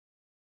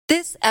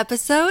This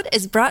episode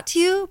is brought to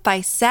you by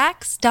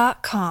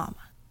Saks.com.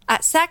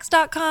 At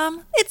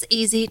Saks.com, it's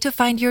easy to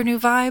find your new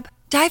vibe.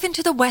 Dive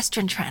into the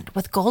Western trend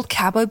with gold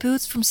cowboy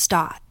boots from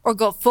Staud, or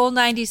go full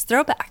 90s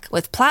throwback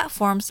with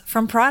platforms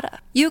from Prada.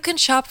 You can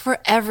shop for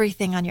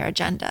everything on your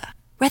agenda,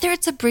 whether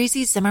it's a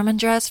breezy Zimmermann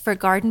dress for a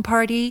garden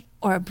party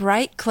or a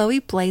bright Chloe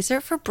blazer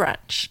for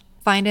brunch.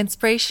 Find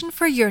inspiration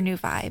for your new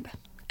vibe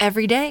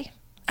every day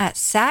at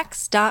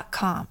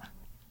Saks.com.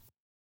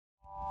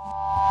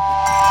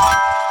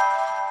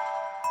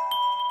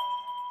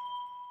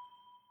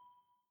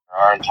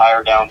 Our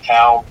entire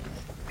downtown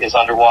is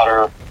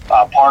underwater.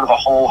 Part of a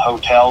whole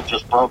hotel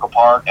just broke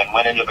apart and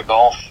went into the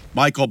Gulf.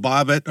 Michael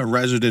Bobbitt, a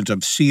resident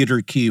of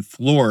Cedar Key,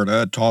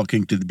 Florida,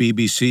 talking to the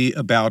BBC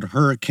about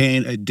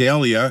Hurricane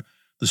Idalia,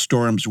 the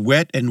storm's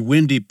wet and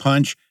windy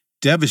punch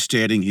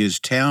devastating his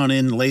town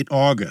in late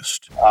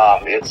August.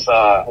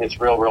 It's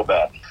real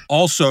bad.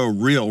 Also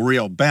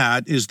real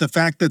bad is the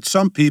fact that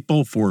some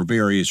people, for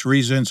various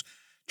reasons,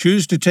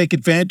 choose to take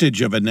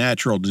advantage of a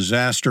natural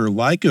disaster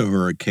like a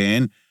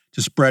hurricane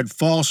to spread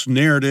false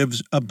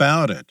narratives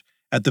about it.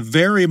 At the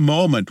very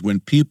moment when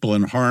people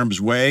in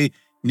harm's way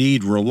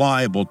need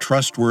reliable,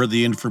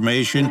 trustworthy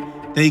information,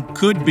 they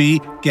could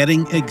be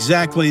getting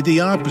exactly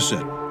the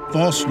opposite.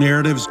 False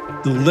narratives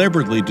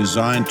deliberately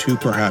designed to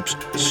perhaps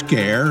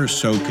scare,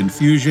 sow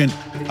confusion,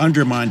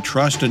 undermine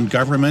trust in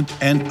government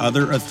and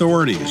other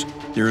authorities.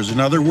 There is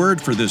another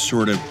word for this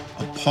sort of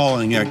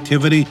appalling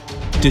activity: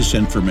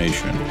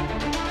 disinformation.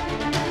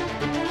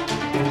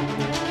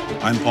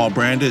 I'm Paul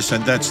Brandis,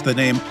 and that's the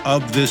name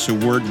of this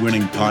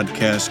award-winning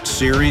podcast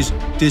series,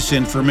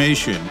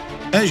 Disinformation.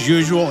 As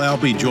usual, I'll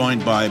be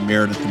joined by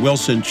Meredith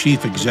Wilson,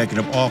 Chief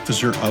Executive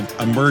Officer of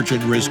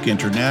Emergent Risk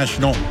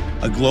International,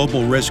 a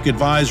global risk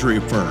advisory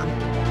firm.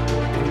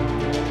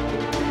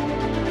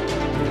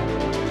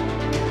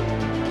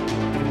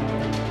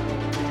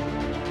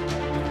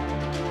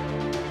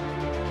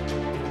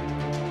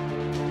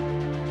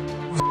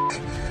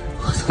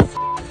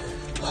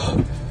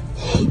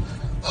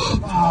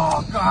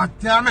 God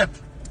damn it!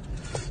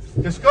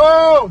 Just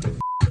go!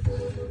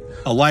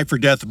 A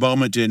life-or-death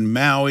moment in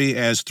Maui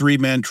as three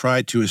men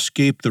tried to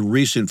escape the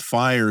recent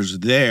fires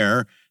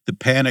there. The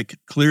panic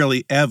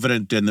clearly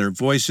evident in their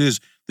voices.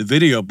 The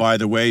video, by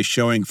the way,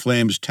 showing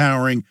flames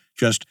towering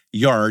just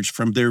yards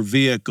from their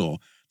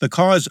vehicle. The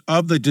cause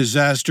of the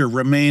disaster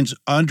remains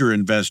under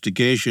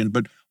investigation,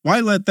 but why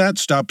let that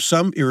stop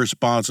some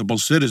irresponsible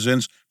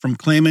citizens from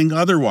claiming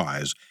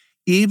otherwise?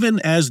 Even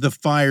as the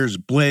fires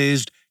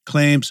blazed,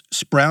 claims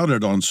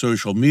sprouted on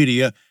social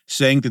media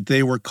saying that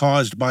they were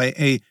caused by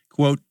a,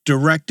 quote,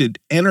 directed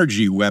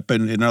energy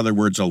weapon, in other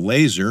words, a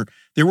laser.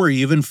 There were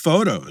even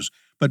photos.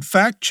 But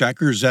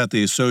fact-checkers at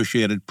the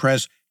Associated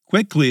Press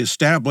quickly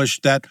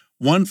established that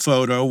one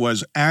photo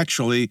was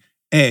actually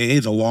A,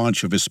 the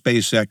launch of a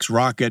SpaceX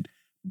rocket,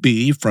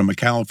 B, from a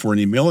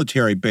California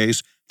military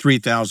base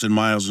 3,000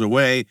 miles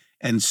away,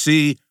 and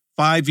C,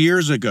 5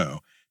 years ago.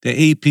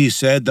 The AP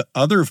said the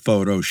other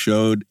photo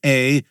showed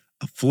A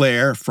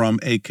flare from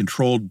a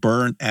controlled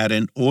burn at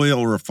an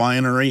oil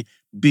refinery,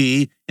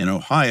 B, in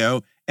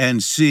Ohio,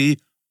 and C,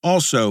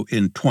 also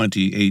in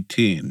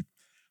 2018.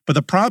 But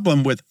the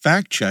problem with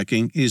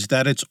fact-checking is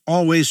that it's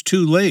always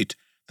too late.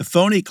 The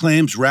phony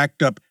claims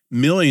racked up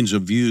millions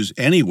of views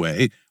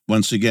anyway,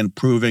 once again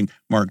proving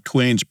Mark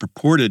Twain's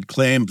purported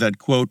claim that,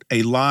 quote,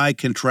 a lie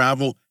can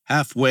travel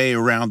halfway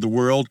around the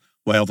world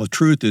while the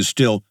truth is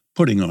still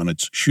putting on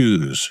its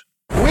shoes.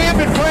 We have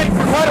been praying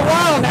for quite a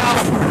while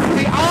now for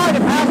the eye to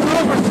pass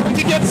over so we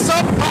can get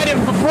some kind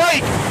of a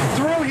break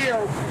through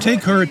here.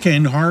 Take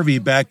Hurricane Harvey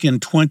back in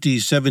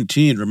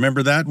 2017.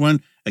 Remember that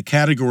one? A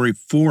Category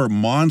 4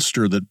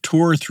 monster that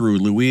tore through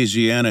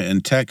Louisiana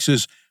and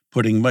Texas,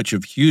 putting much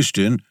of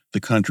Houston, the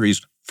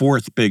country's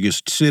fourth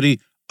biggest city,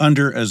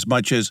 under as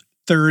much as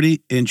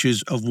 30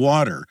 inches of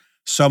water.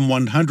 Some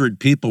 100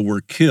 people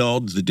were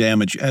killed, the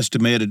damage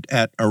estimated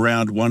at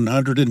around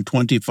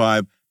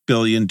 $125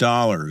 billion.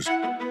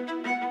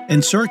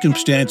 In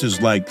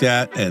circumstances like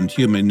that, and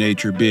human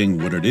nature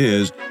being what it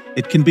is,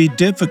 it can be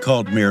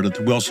difficult, Meredith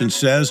Wilson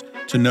says,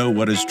 to know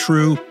what is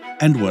true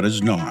and what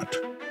is not.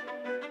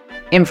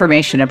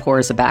 Information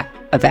abhors a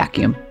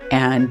vacuum,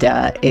 and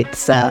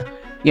it's,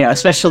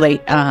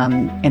 especially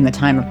in the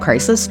time of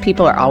crisis,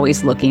 people are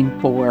always looking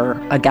for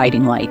a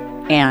guiding light.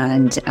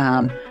 And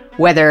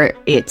whether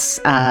it's,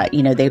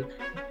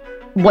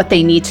 what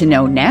they need to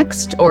know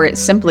next, or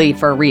it's simply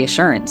for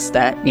reassurance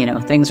that,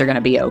 things are going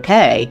to be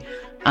okay,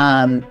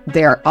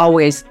 they're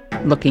always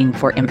looking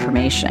for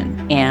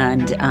information.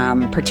 And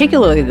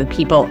particularly the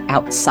people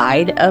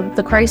outside of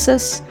the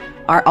crisis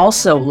are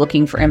also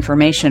looking for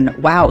information.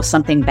 Wow,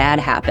 something bad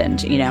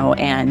happened,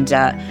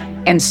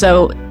 and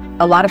so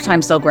a lot of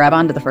times they'll grab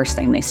onto the first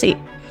thing they see.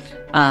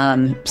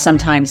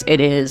 Sometimes it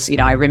is,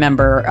 I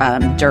remember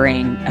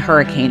during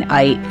Hurricane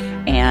Ike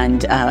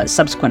and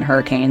subsequent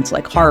hurricanes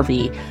like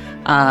Harvey,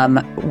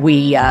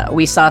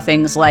 we saw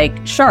things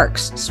like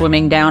sharks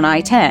swimming down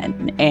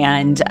I-10,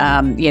 and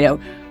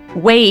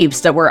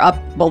waves that were up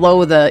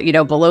below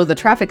the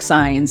traffic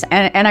signs.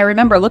 And I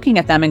remember looking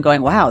at them and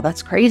going, wow,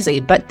 that's crazy.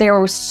 But there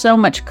was so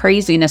much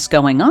craziness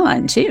going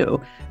on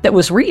too that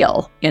was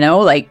real,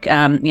 like,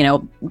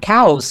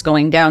 cows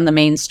going down the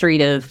main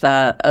street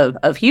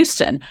of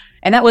Houston.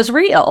 And that was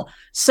real.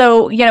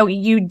 So,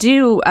 you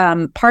do,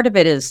 part of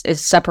it is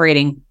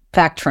separating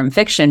fact from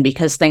fiction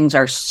because things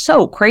are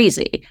so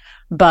crazy.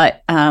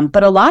 But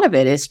a lot of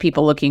it is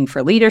people looking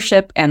for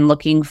leadership and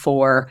looking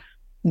for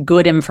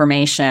good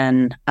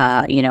information,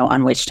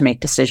 on which to make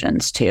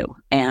decisions too.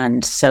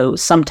 And so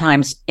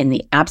sometimes in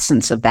the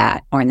absence of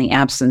that, or in the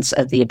absence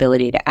of the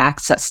ability to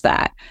access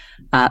that,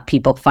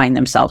 people find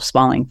themselves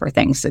falling for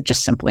things that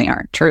just simply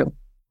aren't true.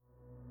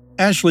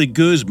 Ashley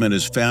Guzman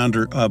is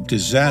founder of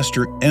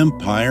Disaster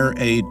Empire,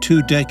 a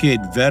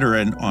 2-decade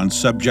veteran on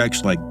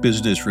subjects like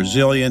business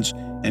resilience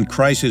and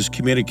crisis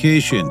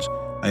communications.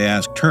 I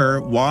asked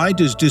her, why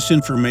does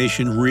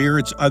disinformation rear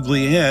its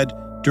ugly head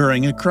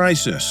during a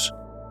crisis?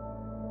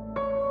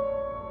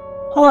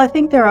 Well, I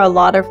think there are a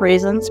lot of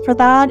reasons for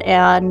that,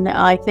 and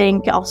I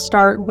think I'll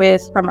start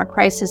with from a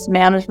crisis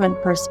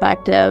management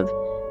perspective,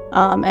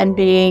 and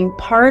being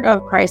part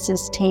of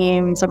crisis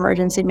teams,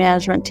 emergency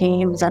management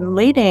teams, and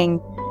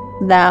leading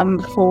them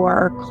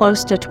for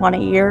close to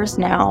 20 years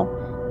now.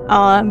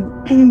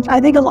 I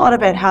think a lot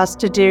of it has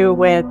to do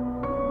with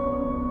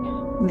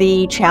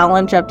the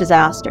challenge of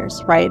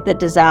disasters, right? The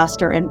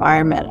disaster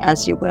environment,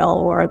 as you will,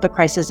 or the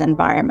crisis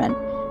environment,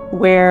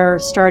 where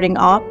starting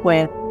off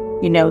with,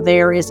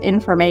 there is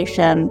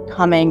information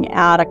coming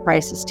at a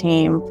crisis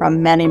team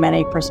from many,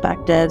 many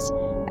perspectives,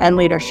 and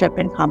leadership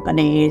in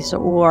companies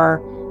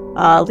or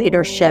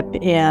leadership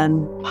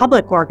in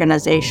public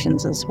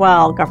organizations as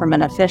well,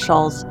 government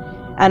officials.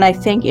 And I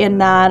think in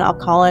that, I'll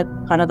call it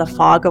kind of the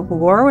fog of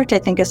war, which I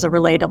think is a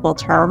relatable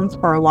term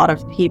for a lot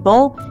of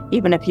people,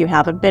 even if you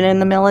haven't been in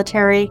the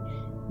military.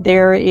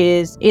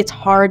 It's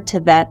hard to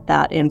vet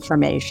that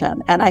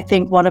information. And I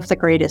think one of the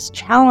greatest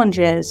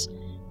challenges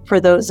for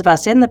those of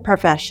us in the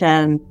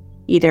profession,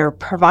 either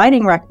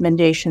providing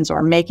recommendations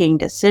or making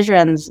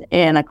decisions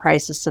in a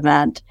crisis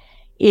event,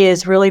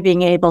 is really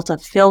being able to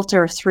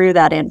filter through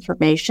that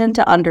information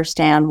to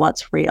understand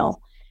what's real.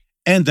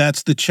 And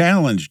that's the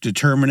challenge,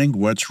 determining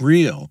what's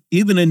real.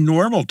 Even in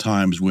normal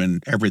times when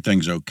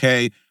everything's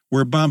okay,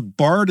 we're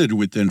bombarded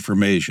with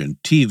information: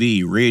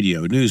 TV,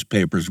 radio,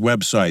 newspapers,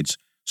 websites,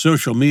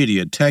 social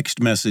media,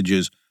 text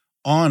messages,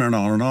 on and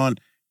on and on.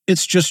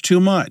 It's just too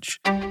much.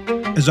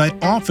 As I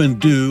often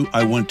do,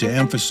 I want to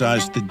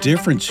emphasize the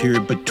difference here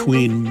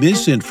between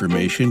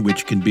misinformation,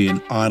 which can be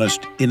an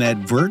honest,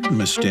 inadvertent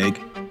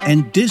mistake,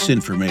 and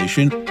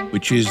disinformation,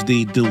 which is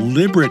the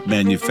deliberate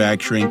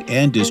manufacturing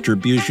and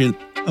distribution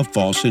of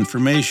false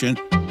information,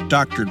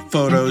 doctored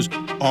photos,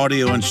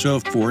 audio, and so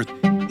forth,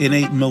 in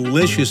a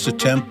malicious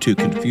attempt to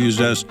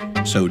confuse us,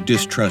 sow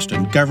distrust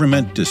in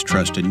government,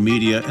 distrust in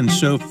media, and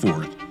so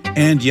forth.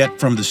 And yet,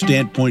 from the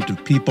standpoint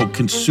of people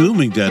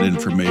consuming that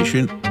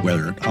information,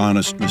 whether an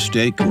honest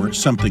mistake or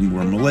something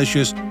more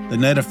malicious, the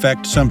net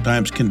effect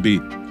sometimes can be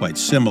quite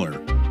similar.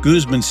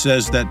 Guzman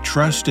says that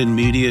trust in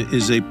media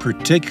is a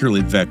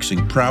particularly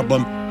vexing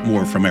problem.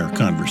 More from our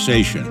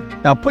conversation.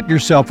 Now, put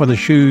yourself in the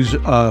shoes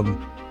of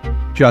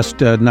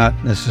just not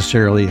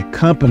necessarily a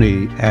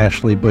company,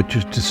 Ashley, but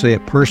just to say a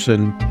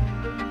person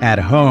at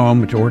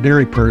home, an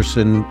ordinary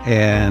person,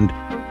 and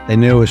they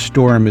know a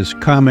storm is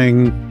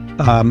coming.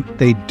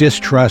 They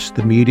distrust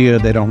the media.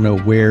 They don't know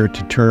where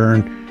to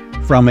turn.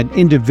 From an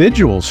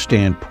individual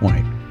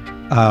standpoint,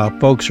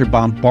 folks are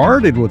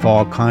bombarded with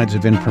all kinds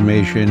of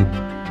information.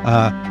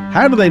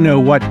 How do they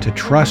know what to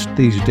trust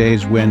these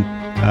days when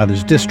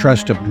there's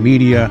distrust of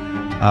media?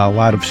 A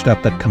lot of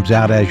stuff that comes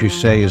out, as you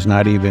say, is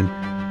not even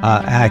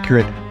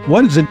accurate.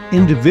 What is an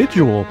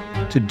individual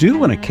to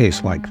do in a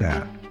case like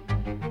that?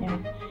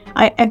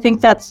 I think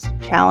that's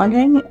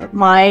challenging.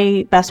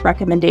 My best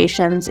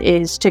recommendations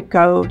is to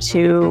go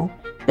to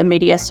the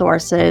media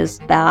sources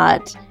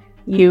that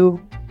you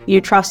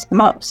trust the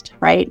most,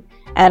 right?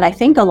 And I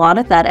think a lot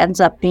of that ends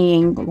up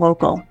being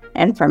local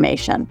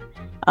information.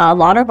 A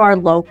lot of our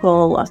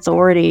local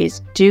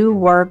authorities do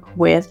work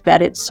with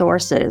vetted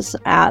sources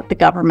at the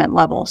government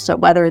level. So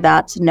whether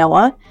that's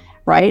NOAA,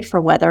 right,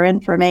 for weather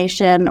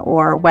information,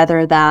 or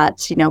whether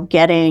that's,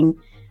 getting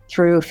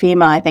through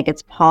FEMA, I think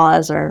it's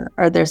PAWS, or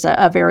there's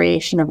a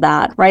variation of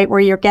that, right, where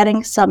you're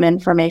getting some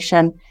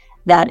information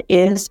that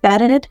is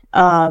vetted.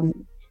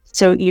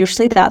 So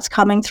usually that's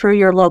coming through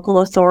your local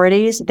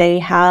authorities. They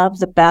have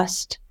the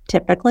best,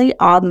 typically,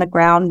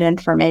 on-the-ground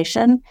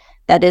information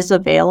that is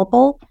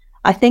available.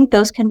 I think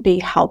those can be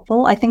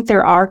helpful. I think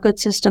there are good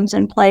systems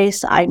in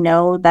place. I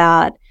know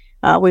that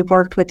we've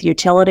worked with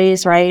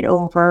utilities, right,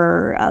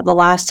 over the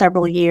last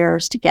several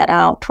years to get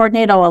out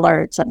tornado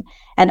alerts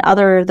and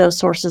other those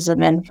sources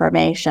of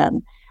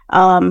information.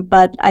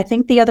 But I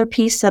think the other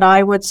piece that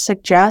I would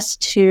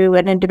suggest to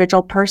an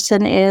individual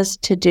person is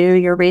to do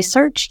your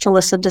research, to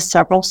listen to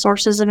several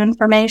sources of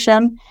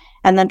information,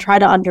 and then try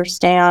to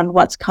understand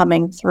what's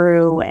coming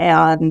through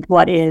and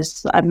what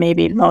is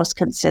maybe most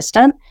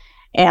consistent.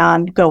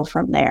 and go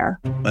from there.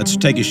 Let's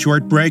take a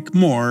short break.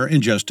 More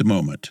in just a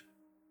moment.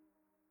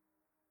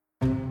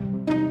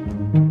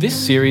 This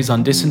series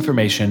on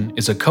disinformation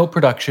is a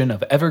co-production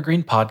of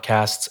Evergreen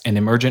Podcasts and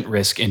Emergent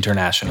Risk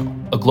International,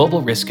 a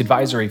global risk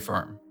advisory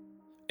firm.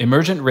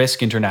 Emergent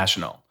Risk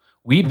International.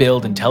 We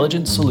build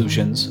intelligent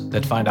solutions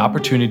that find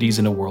opportunities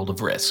in a world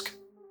of risk.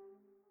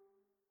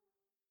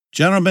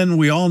 Gentlemen,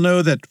 we all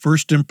know that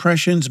first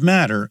impressions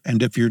matter,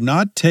 and if you're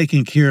not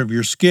taking care of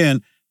your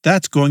skin,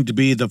 that's going to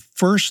be the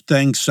first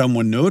thing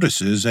someone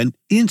notices and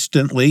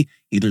instantly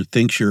either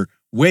thinks you're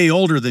way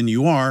older than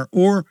you are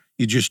or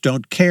you just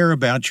don't care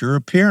about your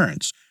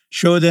appearance.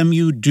 Show them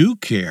you do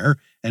care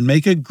and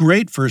make a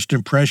great first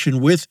impression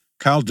with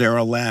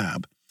Caldera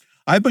Lab.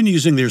 I've been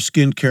using their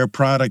skincare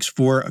products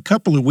for a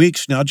couple of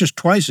weeks now, just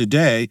twice a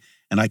day,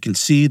 and I can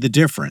see the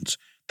difference.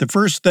 The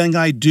first thing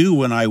I do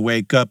when I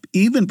wake up,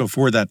 even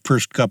before that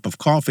first cup of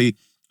coffee,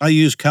 I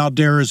use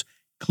Caldera's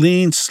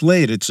Clean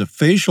Slate. It's a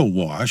facial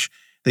wash.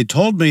 They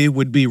told me it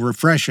would be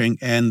refreshing,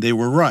 and they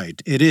were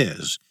right. It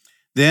is.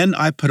 Then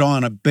I put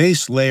on a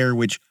base layer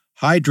which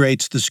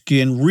hydrates the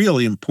skin,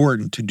 really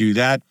important to do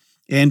that.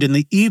 And in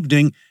the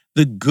evening,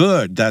 the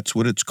Good, that's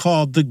what it's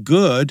called, the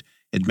Good.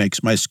 It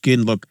makes my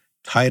skin look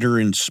tighter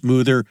and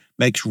smoother,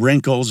 makes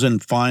wrinkles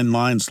and fine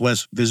lines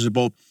less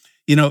visible.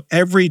 You know,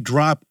 every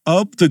drop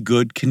of the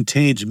Good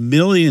contains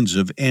millions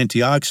of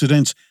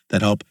antioxidants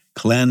that help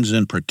cleanse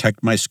and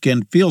protect my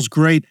skin. Feels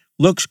great,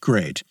 looks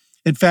great.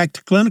 In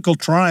fact, clinical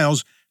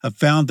trials have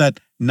found that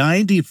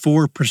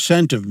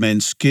 94% of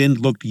men's skin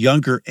looked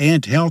younger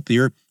and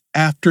healthier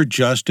after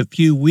just a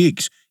few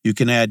weeks. You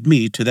can add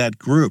me to that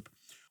group.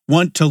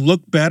 Want to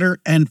look better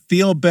and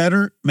feel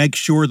better? Make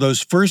sure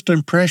those first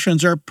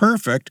impressions are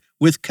perfect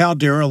with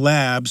Caldera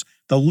Labs,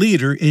 the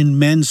leader in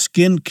men's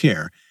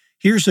skincare.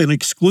 Here's an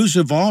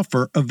exclusive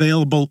offer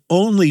available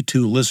only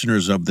to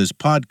listeners of this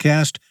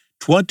podcast,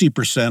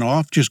 20%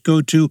 off. Just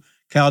go to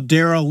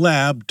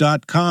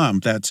calderalab.com.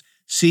 That's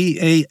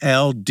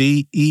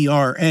CALDERA,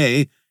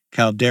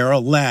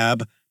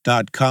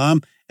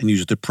 calderalab.com, and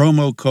use the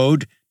promo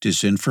code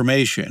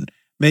disinformation.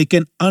 Make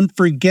an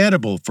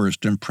unforgettable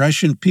first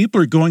impression.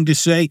 People are going to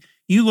say,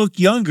 you look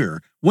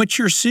younger. What's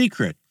your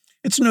secret?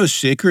 It's no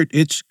secret.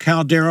 It's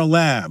Caldera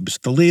Labs,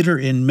 the leader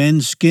in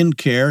men's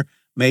skincare,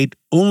 made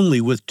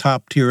only with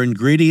top-tier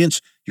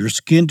ingredients. Your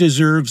skin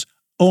deserves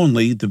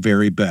only the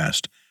very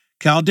best.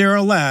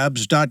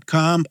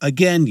 calderalabs.com.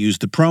 Again, use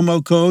the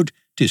promo code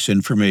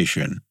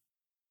disinformation.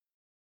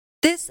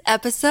 This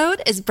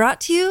episode is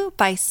brought to you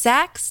by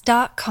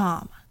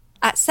Saks.com.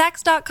 At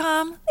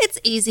Saks.com, it's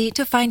easy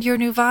to find your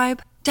new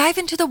vibe. Dive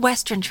into the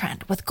Western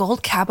trend with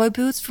gold cowboy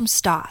boots from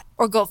Stott,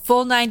 or go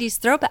full 90s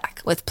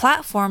throwback with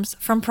platforms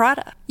from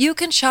Prada. You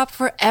can shop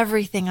for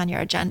everything on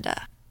your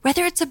agenda,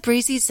 whether it's a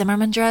breezy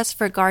Zimmermann dress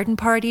for a garden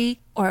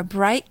party or a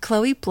bright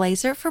Chloe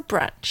blazer for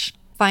brunch.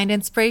 Find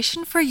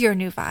inspiration for your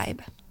new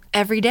vibe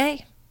every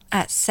day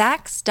at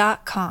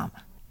Saks.com.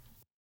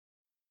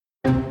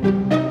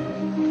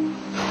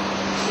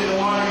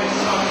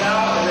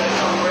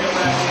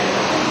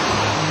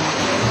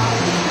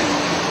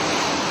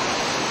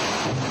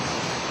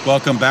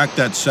 Welcome back.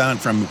 That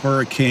sound from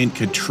Hurricane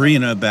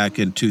Katrina back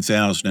in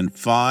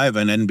 2005.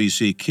 An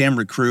NBC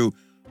camera crew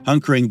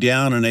hunkering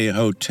down in a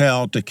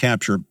hotel to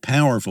capture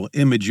powerful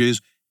images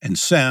and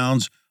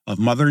sounds of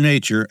Mother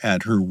Nature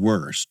at her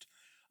worst.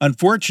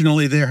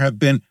 Unfortunately, there have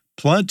been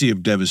plenty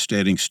of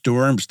devastating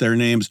storms, their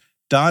names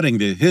dotting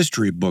the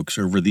history books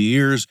over the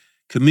years.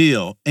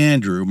 Camille,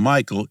 Andrew,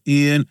 Michael,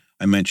 Ian.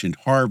 I mentioned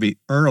Harvey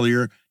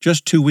earlier.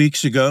 Just 2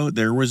 weeks ago,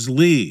 there was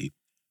Lee.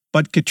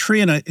 But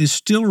Katrina is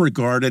still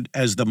regarded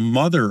as the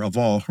mother of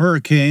all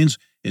hurricanes,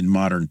 in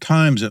modern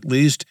times at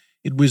least.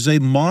 It was a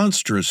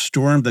monstrous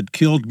storm that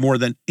killed more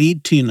than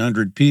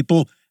 1,800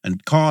 people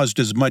and caused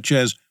as much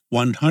as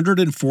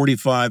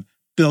 $145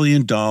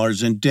 billion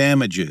in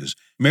damages.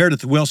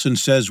 Meredith Wilson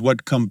says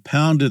what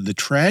compounded the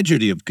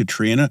tragedy of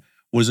Katrina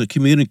was a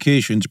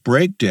communications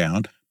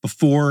breakdown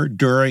before,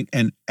 during,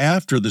 and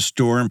after the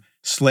storm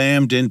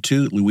slammed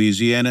into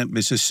Louisiana,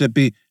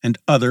 Mississippi, and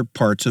other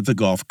parts of the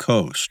Gulf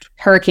Coast.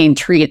 Hurricane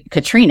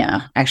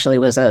Katrina actually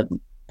was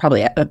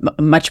probably a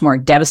much more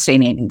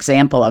devastating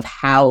example of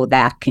how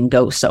that can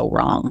go so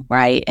wrong,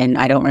 right? And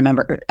I don't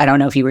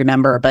know if you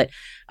remember, but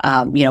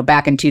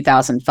back in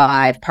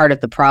 2005, part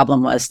of the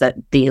problem was that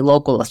the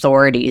local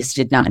authorities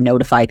did not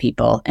notify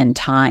people in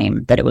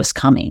time that it was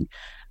coming.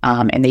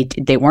 And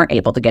they weren't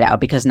able to get out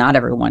because not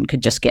everyone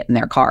could just get in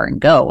their car and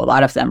go. A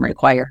lot of them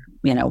require,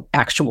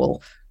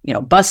 actual,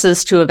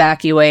 buses to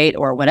evacuate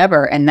or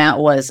whatever. And that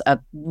was a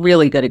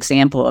really good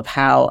example of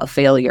how a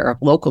failure of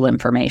local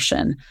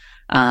information,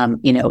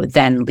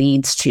 then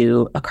leads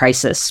to a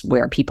crisis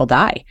where people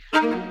die.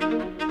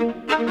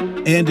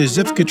 And as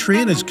if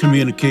Katrina's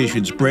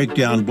communications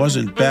breakdown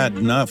wasn't bad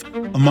enough,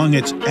 among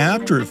its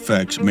after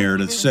effects,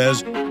 Meredith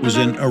says, was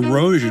an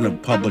erosion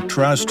of public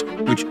trust,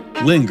 which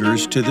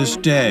lingers to this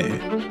day.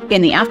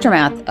 In the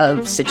aftermath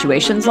of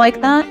situations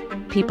like that,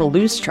 people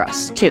lose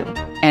trust too.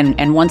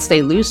 And once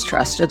they lose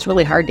trust, it's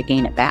really hard to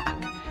gain it back.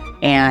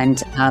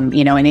 And,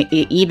 and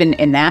even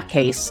in that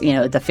case,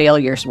 the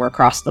failures were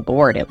across the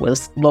board. It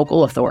was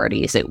local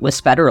authorities, it was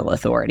federal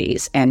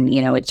authorities. And,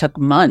 it took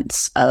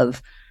months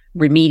of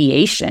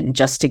remediation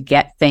just to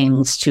get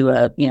things to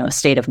a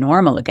state of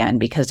normal again,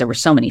 because there were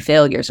so many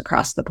failures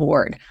across the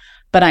board.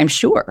 But I'm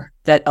sure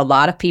that a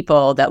lot of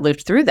people that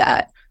lived through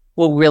that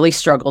will really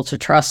struggle to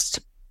trust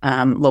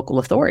local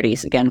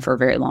authorities again for a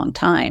very long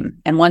time.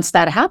 And once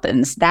that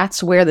happens,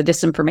 that's where the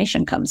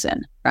disinformation comes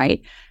in,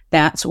 right?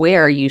 That's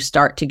where you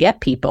start to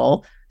get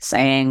people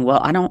saying,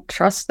 well, I don't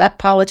trust that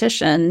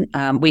politician.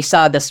 We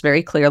saw this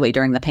very clearly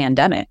during the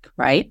pandemic,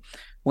 right?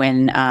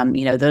 When,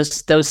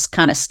 those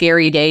kind of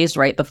scary days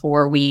right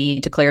before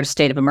we declared a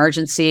state of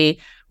emergency,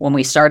 when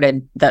we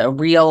started the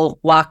real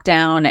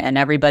lockdown and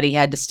everybody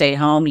had to stay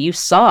home, you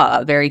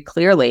saw very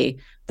clearly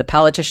the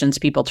politicians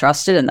people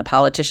trusted and the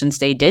politicians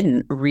they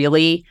didn't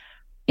really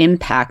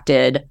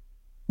impacted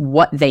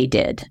what they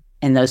did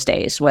in those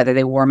days, whether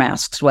they wore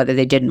masks, whether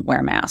they didn't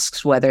wear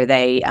masks, whether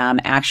they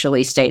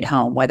actually stayed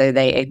home, whether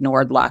they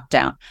ignored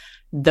lockdown.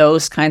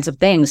 Those kinds of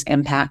things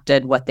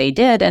impacted what they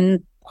did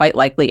and quite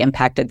likely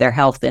impacted their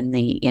health in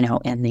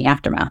the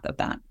aftermath of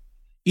that.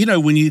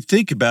 When you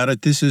think about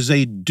it, this is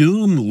a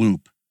doom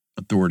loop.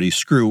 Authorities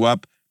screw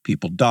up,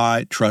 people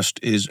die, trust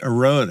is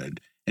eroded.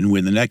 And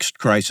when the next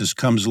crisis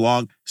comes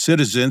along,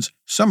 citizens,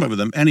 some of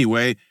them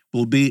anyway,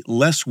 will be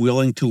less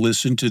willing to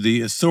listen to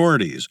the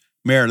authorities.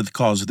 Meredith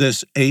calls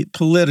this a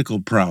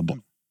political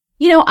problem.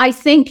 I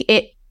think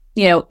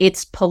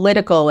it's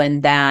political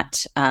in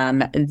that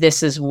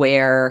this is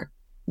where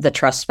the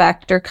trust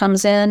factor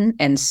comes in.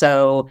 And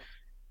so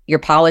your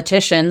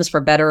politicians, for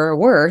better or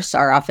worse,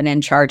 are often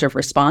in charge of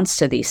response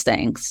to these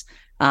things.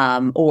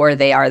 Or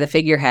they are the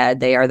figurehead.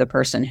 They are the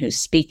person who's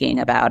speaking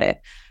about it.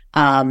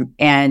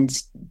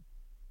 And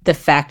the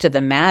fact of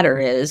the matter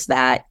is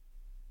that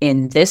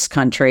in this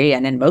country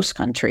and in most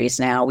countries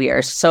now, we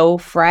are so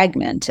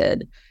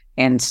fragmented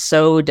and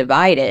so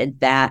divided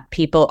that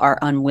people are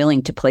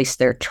unwilling to place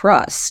their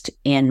trust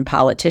in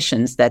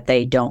politicians that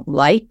they don't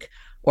like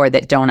or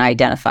that don't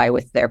identify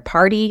with their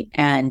party.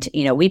 And,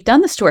 we've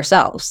done this to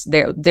ourselves.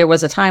 There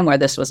was a time where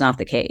this was not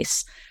the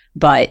case.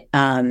 But,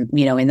 in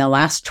the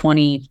last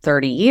 20,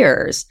 30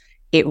 years,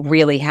 it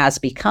really has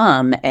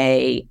become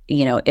a,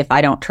 if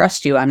I don't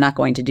trust you, I'm not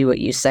going to do what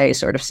you say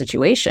sort of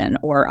situation,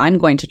 or I'm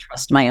going to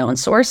trust my own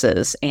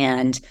sources.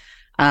 And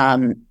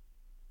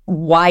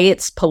why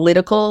it's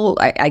political,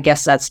 I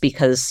guess that's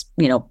because,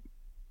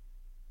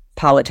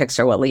 politics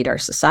are what lead our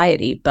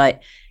society.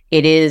 But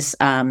it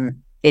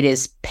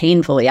is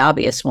painfully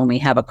obvious when we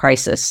have a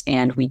crisis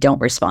and we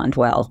don't respond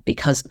well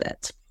because of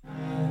it.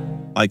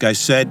 Like I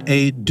said,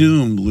 a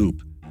doom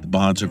loop. The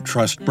bonds of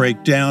trust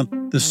break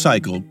down, the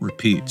cycle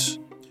repeats.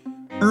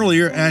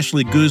 Earlier,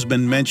 Ashley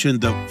Guzman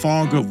mentioned the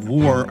fog of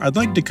war. I'd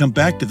like to come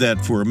back to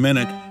that for a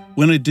minute.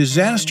 When a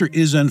disaster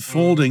is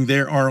unfolding,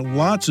 there are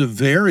lots of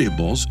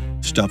variables.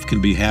 Stuff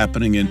can be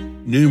happening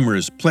in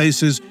numerous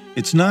places.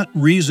 It's not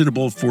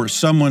reasonable for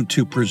someone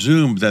to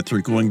presume that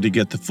they're going to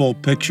get the full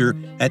picture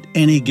at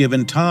any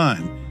given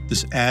time.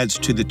 This adds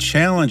to the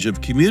challenge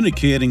of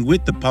communicating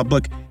with the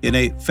public in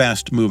a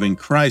fast-moving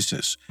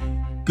crisis.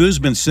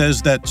 Guzman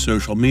says that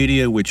social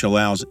media, which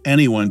allows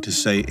anyone to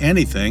say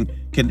anything,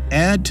 can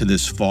add to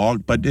this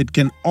fog, but it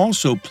can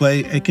also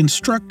play a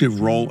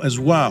constructive role as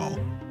well.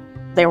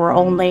 There were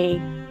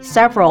only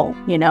several,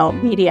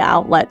 media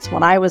outlets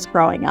when I was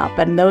growing up,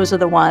 and those are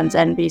the ones,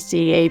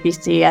 NBC,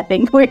 ABC, I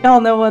think we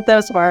all know what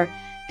those were.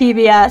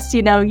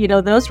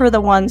 PBS, those were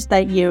the ones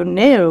that you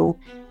knew,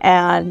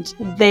 and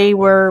they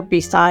were,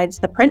 besides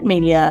the print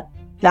media,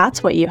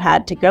 that's what you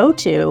had to go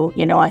to,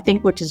 I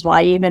think, which is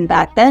why even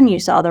back then you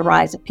saw the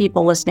rise of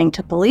people listening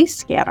to police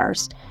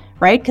scanners,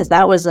 right? Because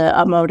that was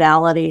a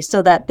modality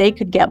so that they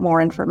could get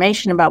more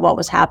information about what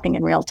was happening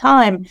in real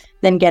time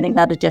than getting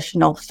that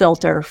additional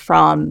filter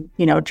from,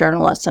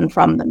 journalists and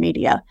from the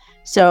media.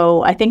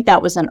 So I think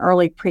that was an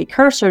early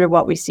precursor to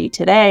what we see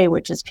today,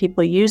 which is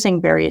people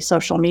using various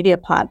social media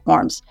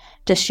platforms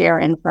to share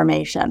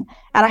information.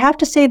 And I have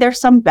to say there's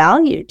some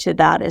value to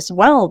that as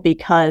well,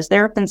 because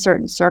there have been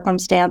certain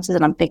circumstances,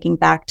 and I'm thinking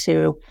back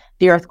to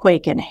the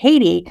earthquake in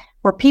Haiti,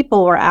 where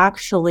people were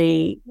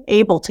actually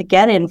able to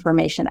get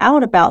information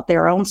out about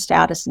their own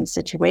status and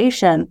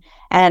situation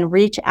and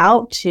reach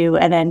out to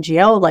an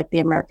NGO like the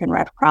American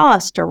Red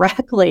Cross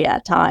directly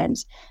at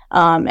times.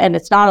 And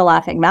it's not a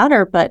laughing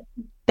matter, but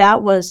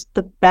that was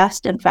the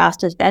best and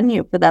fastest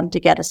venue for them to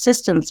get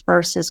assistance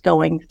versus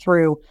going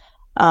through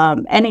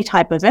any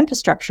type of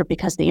infrastructure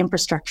because the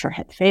infrastructure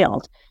had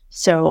failed.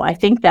 So I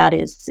think that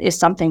is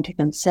something to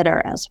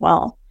consider as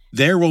well.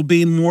 There will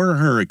be more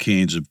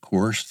hurricanes, of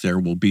course. There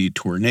will be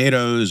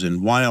tornadoes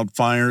and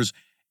wildfires,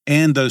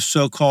 and those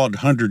so-called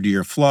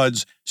 100-year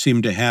floods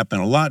seem to happen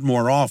a lot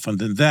more often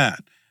than that.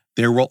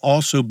 There will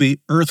also be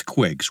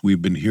earthquakes.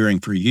 We've been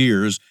hearing for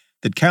years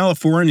that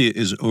California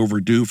is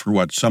overdue for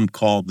what some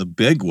call the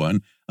big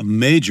one, a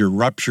major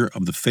rupture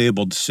of the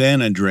fabled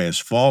San Andreas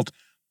Fault,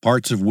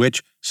 parts of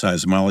which,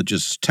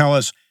 seismologists tell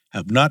us,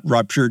 have not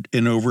ruptured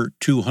in over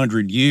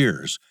 200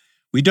 years.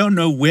 We don't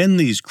know when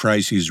these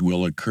crises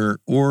will occur,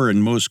 or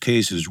in most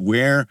cases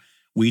where.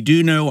 We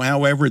do know,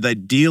 however,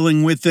 that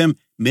dealing with them,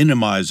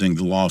 minimizing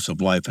the loss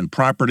of life and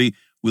property,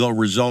 will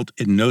result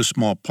in no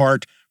small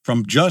part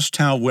from just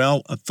how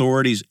well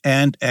authorities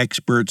and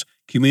experts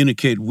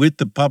communicate with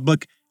the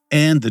public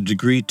and the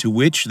degree to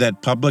which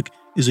that public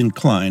is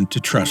inclined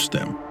to trust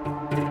them.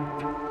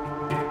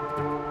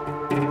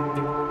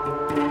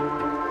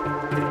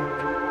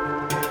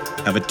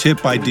 Have a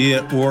tip,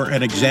 idea, or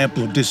an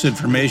example of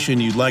disinformation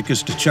you'd like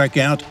us to check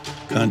out?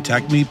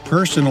 Contact me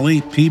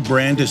personally,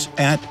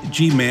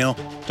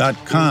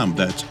 pbrandus@gmail.com.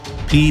 That's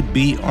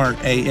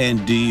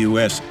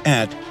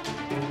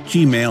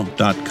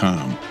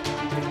pbrandus@gmail.com.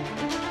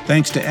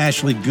 Thanks to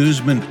Ashley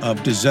Guzman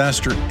of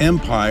Disaster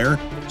Empire,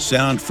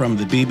 sound from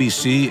the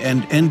BBC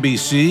and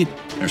NBC,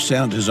 our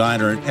sound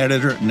designer and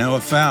editor,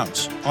 Noah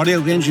Fouts,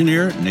 audio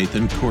engineer,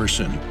 Nathan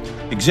Corson.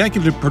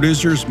 Executive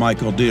producers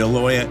Michael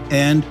D'Aloia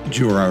and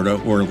Gerardo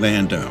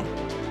Orlando.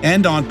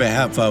 And on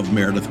behalf of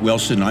Meredith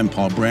Wilson, I'm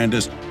Paul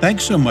Brandus.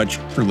 Thanks so much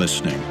for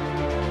listening.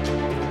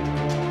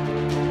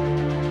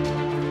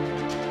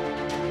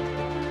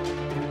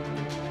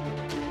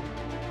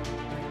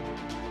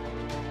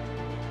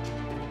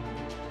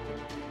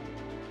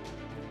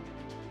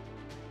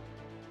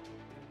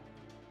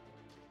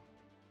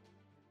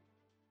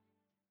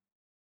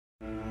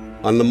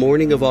 On the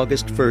morning of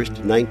August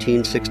 1st,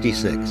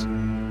 1966,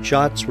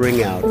 shots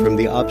ring out from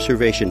the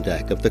observation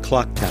deck of the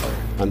clock tower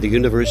on the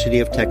University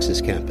of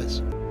Texas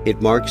campus. It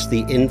marks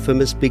the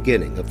infamous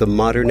beginning of the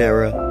modern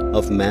era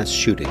of mass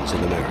shootings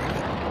in America.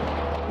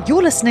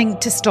 You're listening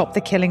to Stop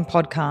the Killing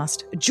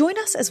podcast. Join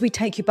us as we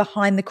take you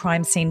behind the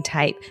crime scene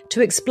tape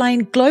to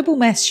explain global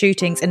mass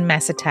shootings and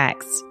mass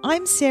attacks.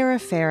 I'm Sarah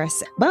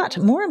Ferris, but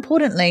more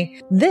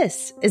importantly,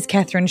 this is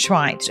Catherine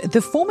Schweit,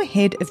 the former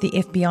head of the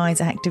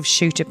FBI's active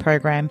shooter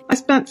program. I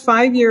spent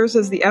 5 years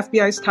as the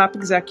FBI's top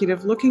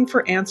executive looking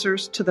for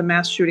answers to the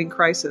mass shooting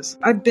crisis.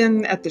 I've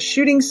been at the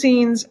shooting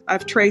scenes,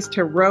 I've traced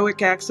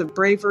heroic acts of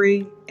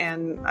bravery,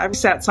 and I've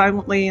sat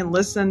silently and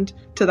listened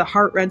to the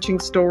heart-wrenching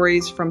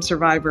stories from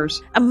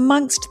survivors.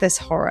 Amongst this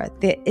horror,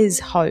 there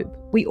is hope.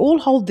 We all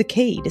hold the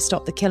key to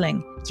stop the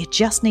killing. You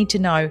just need to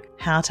know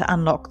how to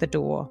unlock the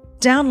door.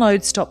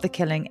 Download Stop the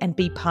Killing and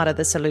be part of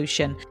the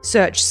solution.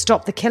 Search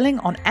Stop the Killing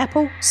on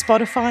Apple,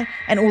 Spotify,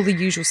 and all the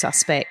usual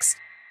suspects.